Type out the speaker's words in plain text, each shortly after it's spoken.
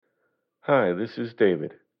Hi, this is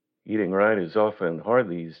David. Eating right is often hard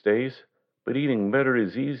these days, but eating better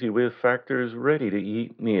is easy with Factor's ready to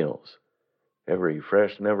eat meals. Every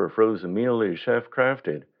fresh, never frozen meal is chef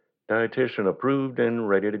crafted, dietitian approved, and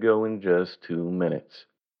ready to go in just 2 minutes.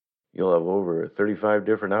 You'll have over 35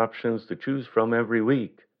 different options to choose from every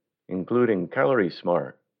week, including Calorie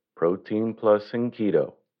Smart, Protein Plus, and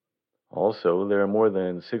Keto. Also, there are more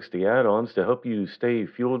than 60 add ons to help you stay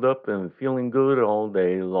fueled up and feeling good all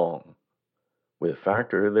day long. With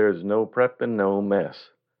Factor, there's no prep and no mess.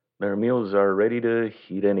 Their meals are ready to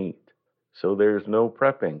heat and eat, so there's no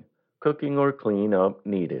prepping, cooking, or clean up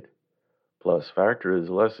needed. Plus, Factor is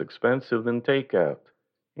less expensive than takeout,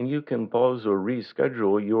 and you can pause or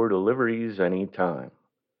reschedule your deliveries anytime.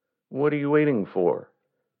 What are you waiting for?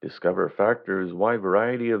 Discover Factor's wide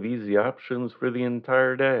variety of easy options for the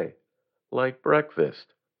entire day, like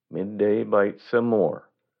breakfast, midday bites, and more.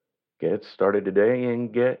 Get started today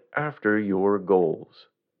and get after your goals.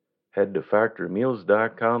 Head to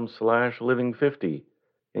factormeals.com/living50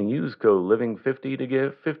 and use code living50 to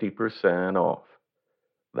get 50% off.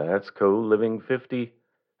 That's code living50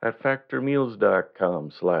 at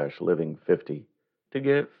factormeals.com/living50 to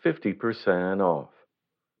get 50% off.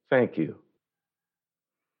 Thank you.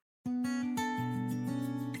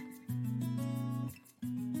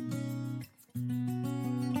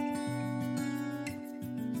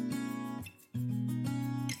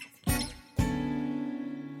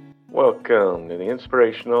 Welcome to the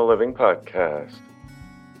Inspirational Living Podcast.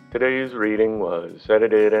 Today's reading was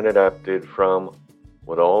edited and adapted from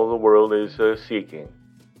What All the World Is Seeking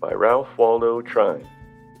by Ralph Waldo Trine,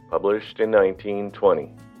 published in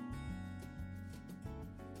 1920.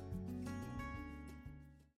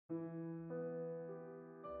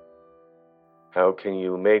 How can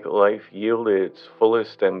you make life yield its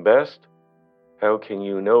fullest and best? How can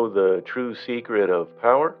you know the true secret of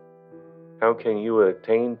power? How can you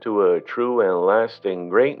attain to a true and lasting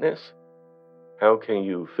greatness? How can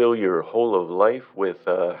you fill your whole of life with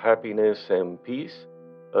happiness and peace,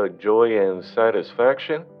 a joy and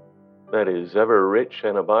satisfaction that is ever rich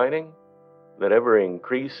and abiding, that ever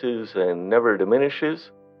increases and never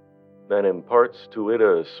diminishes, that imparts to it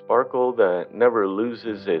a sparkle that never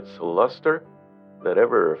loses its luster, that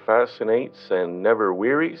ever fascinates and never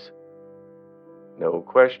wearies? No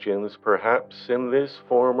questions, perhaps, in this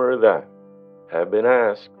form or that, have been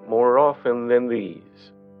asked more often than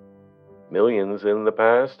these. Millions in the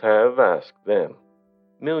past have asked them.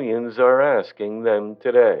 Millions are asking them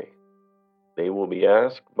today. They will be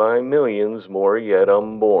asked by millions more yet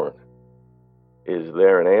unborn. Is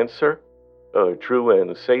there an answer, a true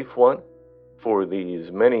and safe one, for these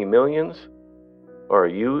many millions? Are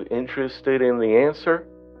you interested in the answer?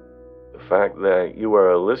 The fact that you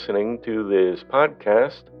are listening to this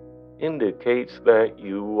podcast indicates that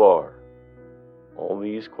you are. All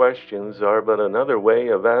these questions are but another way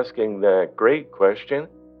of asking that great question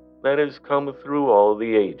that has come through all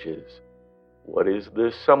the ages. What is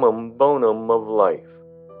the summum bonum of life?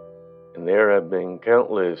 And there have been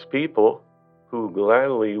countless people who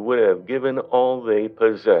gladly would have given all they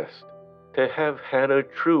possessed to have had a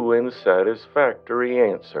true and satisfactory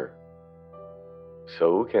answer.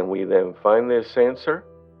 So can we then find this answer?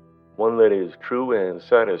 One that is true and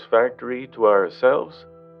satisfactory to ourselves?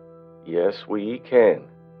 Yes, we can.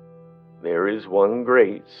 There is one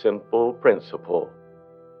great, simple principle,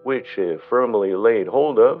 which, if firmly laid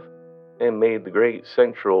hold of, and made the great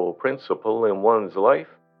central principle in one's life,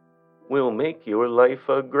 will make your life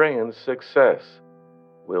a grand success,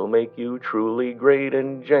 will make you truly great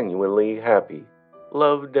and genuinely happy,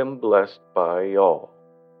 loved and blessed by all,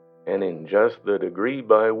 and in just the degree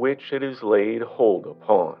by which it is laid hold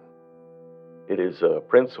upon. It is a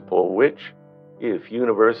principle which, if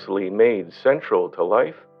universally made central to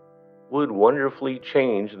life, would wonderfully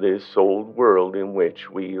change this old world in which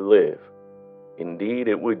we live. Indeed,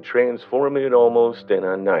 it would transform it almost in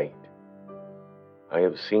a night. I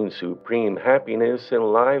have seen supreme happiness in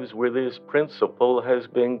lives where this principle has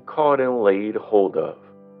been caught and laid hold of.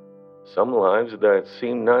 Some lives that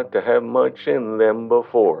seem not to have much in them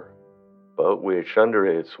before, but which, under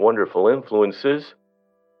its wonderful influences,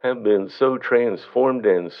 have been so transformed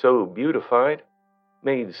and so beautified,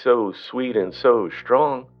 made so sweet and so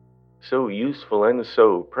strong, so useful and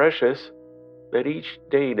so precious, that each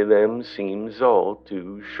day to them seems all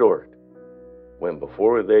too short, when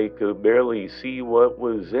before they could barely see what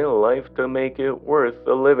was in life to make it worth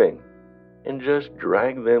the living, and just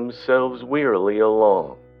drag themselves wearily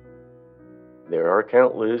along. There are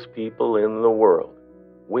countless people in the world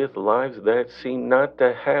with lives that seem not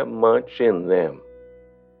to have much in them.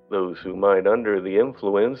 Those who might, under the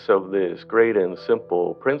influence of this great and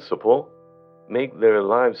simple principle, make their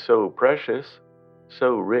lives so precious,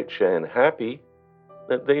 so rich and happy,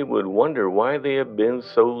 that they would wonder why they have been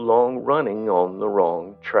so long running on the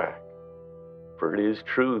wrong track. For it is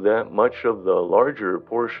true that much of the larger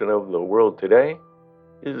portion of the world today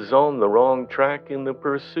is on the wrong track in the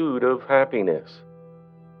pursuit of happiness.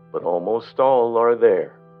 But almost all are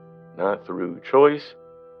there, not through choice,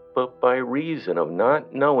 but by reason of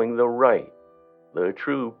not knowing the right, the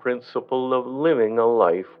true principle of living a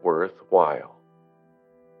life worthwhile.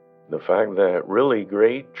 The fact that really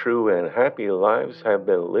great, true, and happy lives have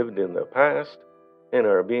been lived in the past and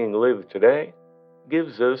are being lived today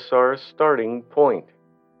gives us our starting point.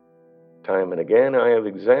 Time and again I have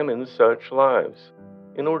examined such lives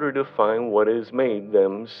in order to find what has made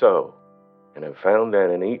them so, and have found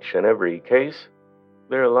that in each and every case,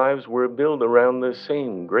 their lives were built around the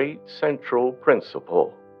same great central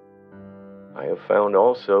principle. I have found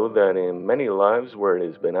also that in many lives where it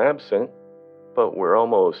has been absent, but where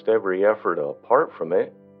almost every effort apart from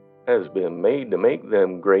it has been made to make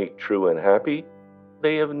them great, true, and happy,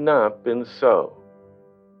 they have not been so.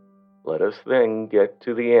 Let us then get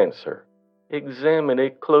to the answer. Examine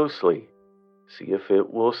it closely. See if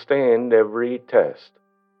it will stand every test,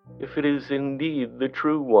 if it is indeed the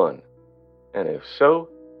true one, and if so,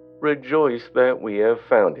 rejoice that we have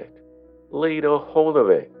found it, laid a hold of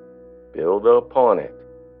it, build upon it,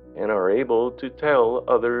 and are able to tell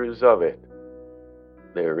others of it.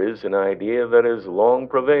 There is an idea that has long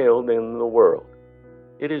prevailed in the world.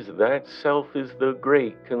 It is that self is the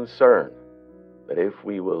great concern, that if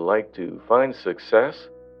we would like to find success,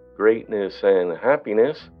 greatness, and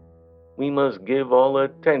happiness, we must give all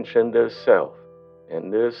attention to self,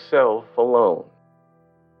 and to self alone.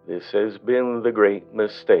 This has been the great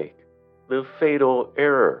mistake, the fatal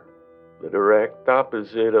error, the direct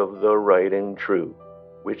opposite of the right and true,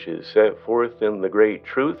 which is set forth in the great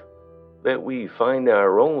truth that we find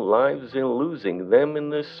our own lives in losing them in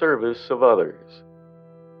the service of others.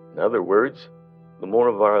 In other words, the more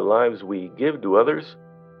of our lives we give to others,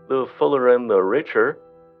 the fuller and the richer,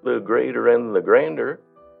 the greater and the grander,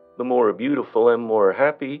 the more beautiful and more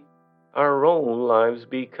happy our own lives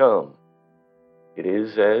become. It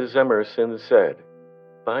is as Emerson said,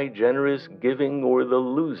 by generous giving or the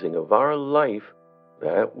losing of our life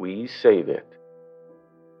that we save it.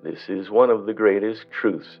 This is one of the greatest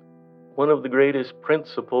truths, one of the greatest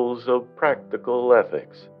principles of practical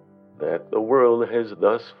ethics that the world has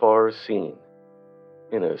thus far seen.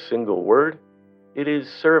 In a single word, it is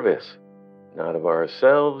service, not of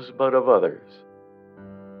ourselves but of others.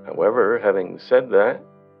 However, having said that,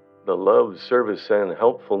 the love, service, and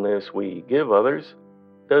helpfulness we give others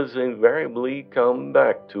does invariably come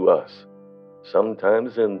back to us,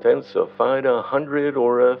 sometimes intensified 100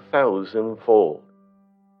 or 1,000-fold.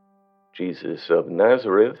 Jesus of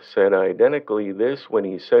Nazareth said identically this when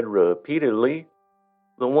he said repeatedly,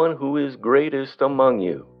 "The one who is greatest among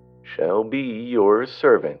you shall be your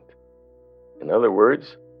servant." In other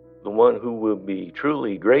words, the one who will be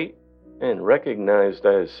truly great and recognized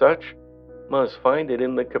as such must find it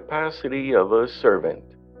in the capacity of a servant.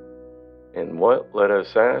 And what, let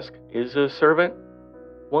us ask, is a servant?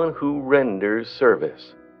 One who renders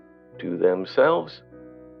service. To themselves?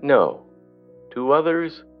 No. To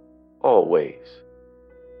others? Always.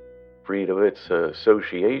 Freed of its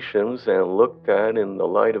associations and looked at in the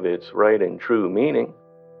light of its right and true meaning,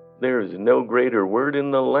 there is no greater word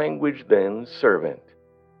in the language than servant.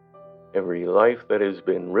 Every life that has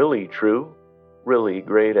been really true, really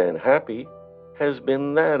great and happy, has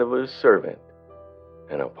been that of a servant.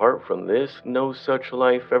 And apart from this, no such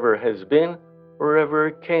life ever has been or ever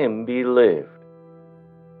can be lived.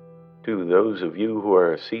 To those of you who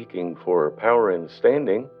are seeking for power and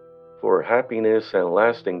standing, for happiness and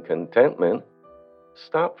lasting contentment,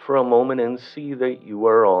 stop for a moment and see that you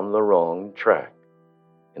are on the wrong track.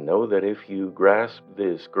 And know that if you grasp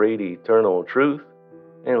this great eternal truth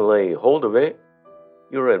and lay hold of it,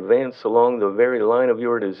 your advance along the very line of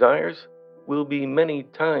your desires will be many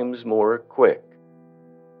times more quick.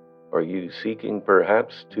 Are you seeking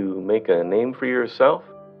perhaps to make a name for yourself?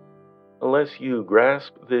 Unless you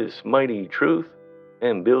grasp this mighty truth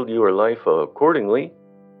and build your life accordingly,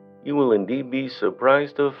 you will indeed be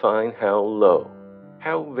surprised to find how low,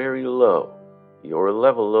 how very low, your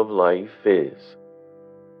level of life is.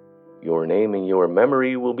 Your name and your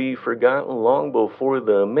memory will be forgotten long before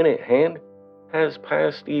the minute hand has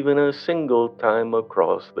passed even a single time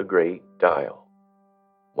across the great dial.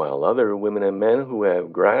 While other women and men who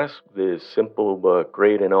have grasped this simple but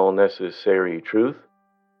great and all necessary truth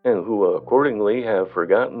and who accordingly have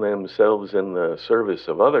forgotten themselves in the service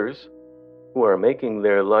of others, who are making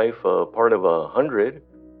their life a part of 100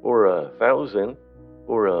 or 1,000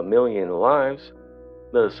 or 1,000,000 lives,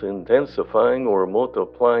 thus intensifying or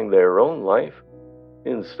multiplying their own life,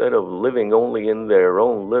 instead of living only in their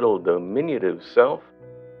own little diminutive self,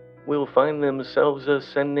 will find themselves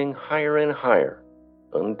ascending higher and higher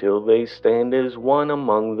until they stand as one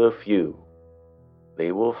among the few.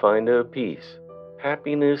 They will find a peace,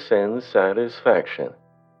 happiness, and satisfaction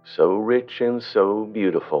so rich and so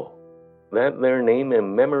beautiful that their name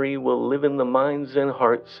and memory will live in the minds and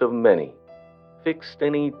hearts of many, fixed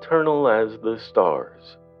and eternal as the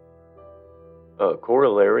stars. A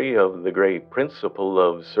corollary of the great principle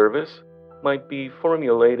of service might be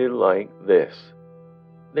formulated like this: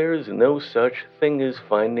 there is no such thing as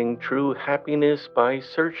finding true happiness by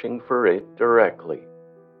searching for it directly.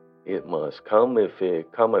 It must come, if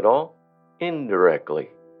it come at all, indirectly,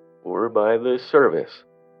 or by the service,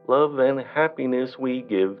 love, and happiness we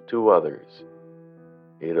give to others.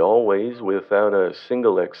 It always, without a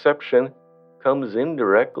single exception, comes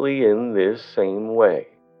indirectly in this same way.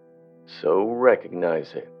 So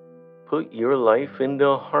recognize it, put your life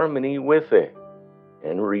into harmony with it,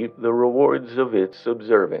 and reap the rewards of its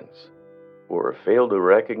observance, or fail to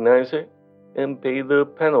recognize it and pay the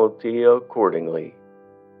penalty accordingly.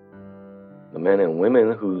 The men and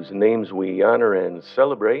women whose names we honor and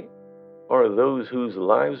celebrate are those whose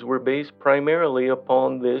lives were based primarily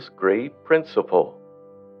upon this great principle.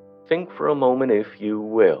 Think for a moment, if you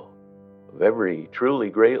will, of every truly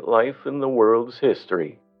great life in the world's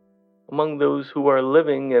history, among those who are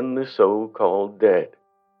living and the so-called dead,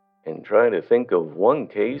 and try to think of one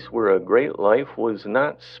case where a great life was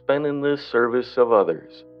not spent in the service of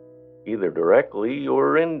others, either directly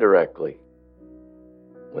or indirectly.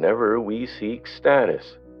 Whenever we seek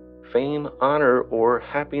status, fame, honor, or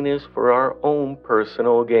happiness for our own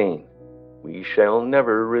personal gain, we shall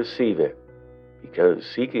never receive it, because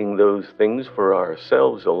seeking those things for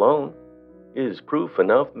ourselves alone is proof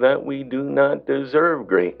enough that we do not deserve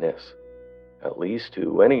greatness, at least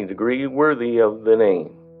to any degree worthy of the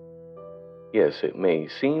name. Yes, it may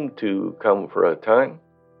seem to come for a time,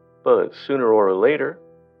 but sooner or later,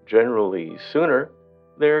 generally sooner,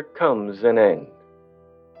 there comes an end.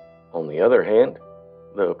 On the other hand,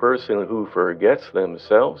 the person who forgets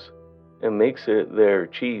themselves and makes it their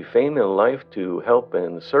chief aim in life to help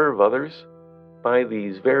and serve others, by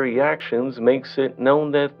these very actions makes it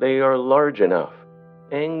known that they are large enough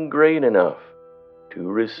and great enough to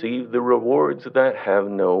receive the rewards that have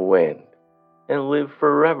no end and live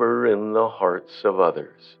forever in the hearts of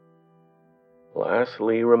others.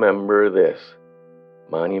 Lastly, remember this: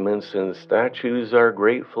 monuments and statues are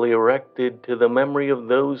gratefully erected to the memory of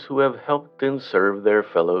those who have helped and served their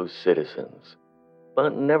fellow citizens,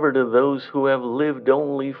 but never to those who have lived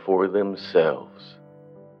only for themselves.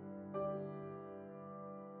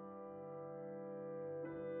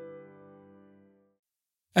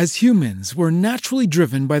 As humans, we're naturally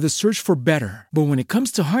driven by the search for better. But when it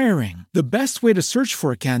comes to hiring, the best way to search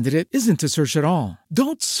for a candidate isn't to search at all.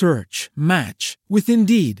 Don't search, match with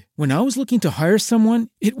Indeed. When I was looking to hire someone,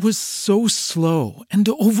 it was so slow and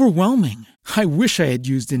overwhelming. I wish I had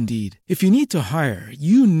used Indeed. If you need to hire,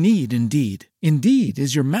 you need Indeed. Indeed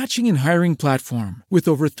is your matching and hiring platform with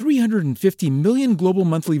over 350 million global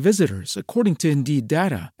monthly visitors, according to Indeed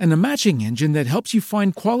data, and a matching engine that helps you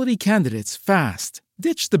find quality candidates fast.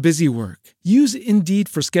 Ditch the busy work. Use Indeed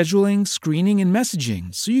for scheduling, screening, and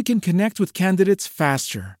messaging so you can connect with candidates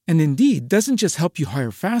faster. And Indeed doesn't just help you hire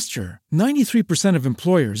faster. 93% of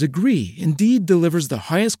employers agree Indeed delivers the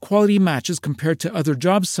highest quality matches compared to other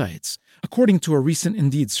job sites, according to a recent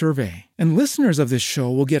Indeed survey. And listeners of this show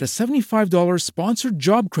will get a $75 sponsored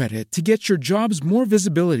job credit to get your jobs more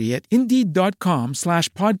visibility at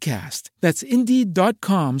Indeed.com/podcast. That's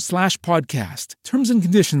Indeed.com/podcast. Terms and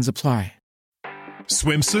conditions apply.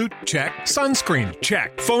 Swimsuit? Check. Sunscreen?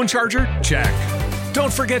 Check. Phone charger? Check.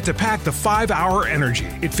 Don't forget to pack the 5-Hour Energy.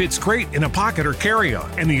 It fits great in a pocket or carry-on,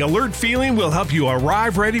 and the alert feeling will help you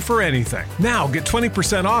arrive ready for anything. Now get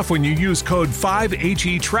 20% off when you use code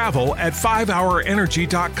 5HETRAVEL at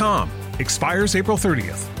 5hourenergy.com. Expires April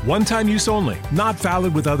 30th. One-time use only. Not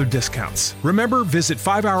valid with other discounts. Remember, visit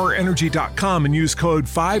 5hourenergy.com and use code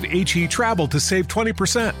 5HETRAVEL to save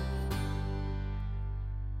 20%.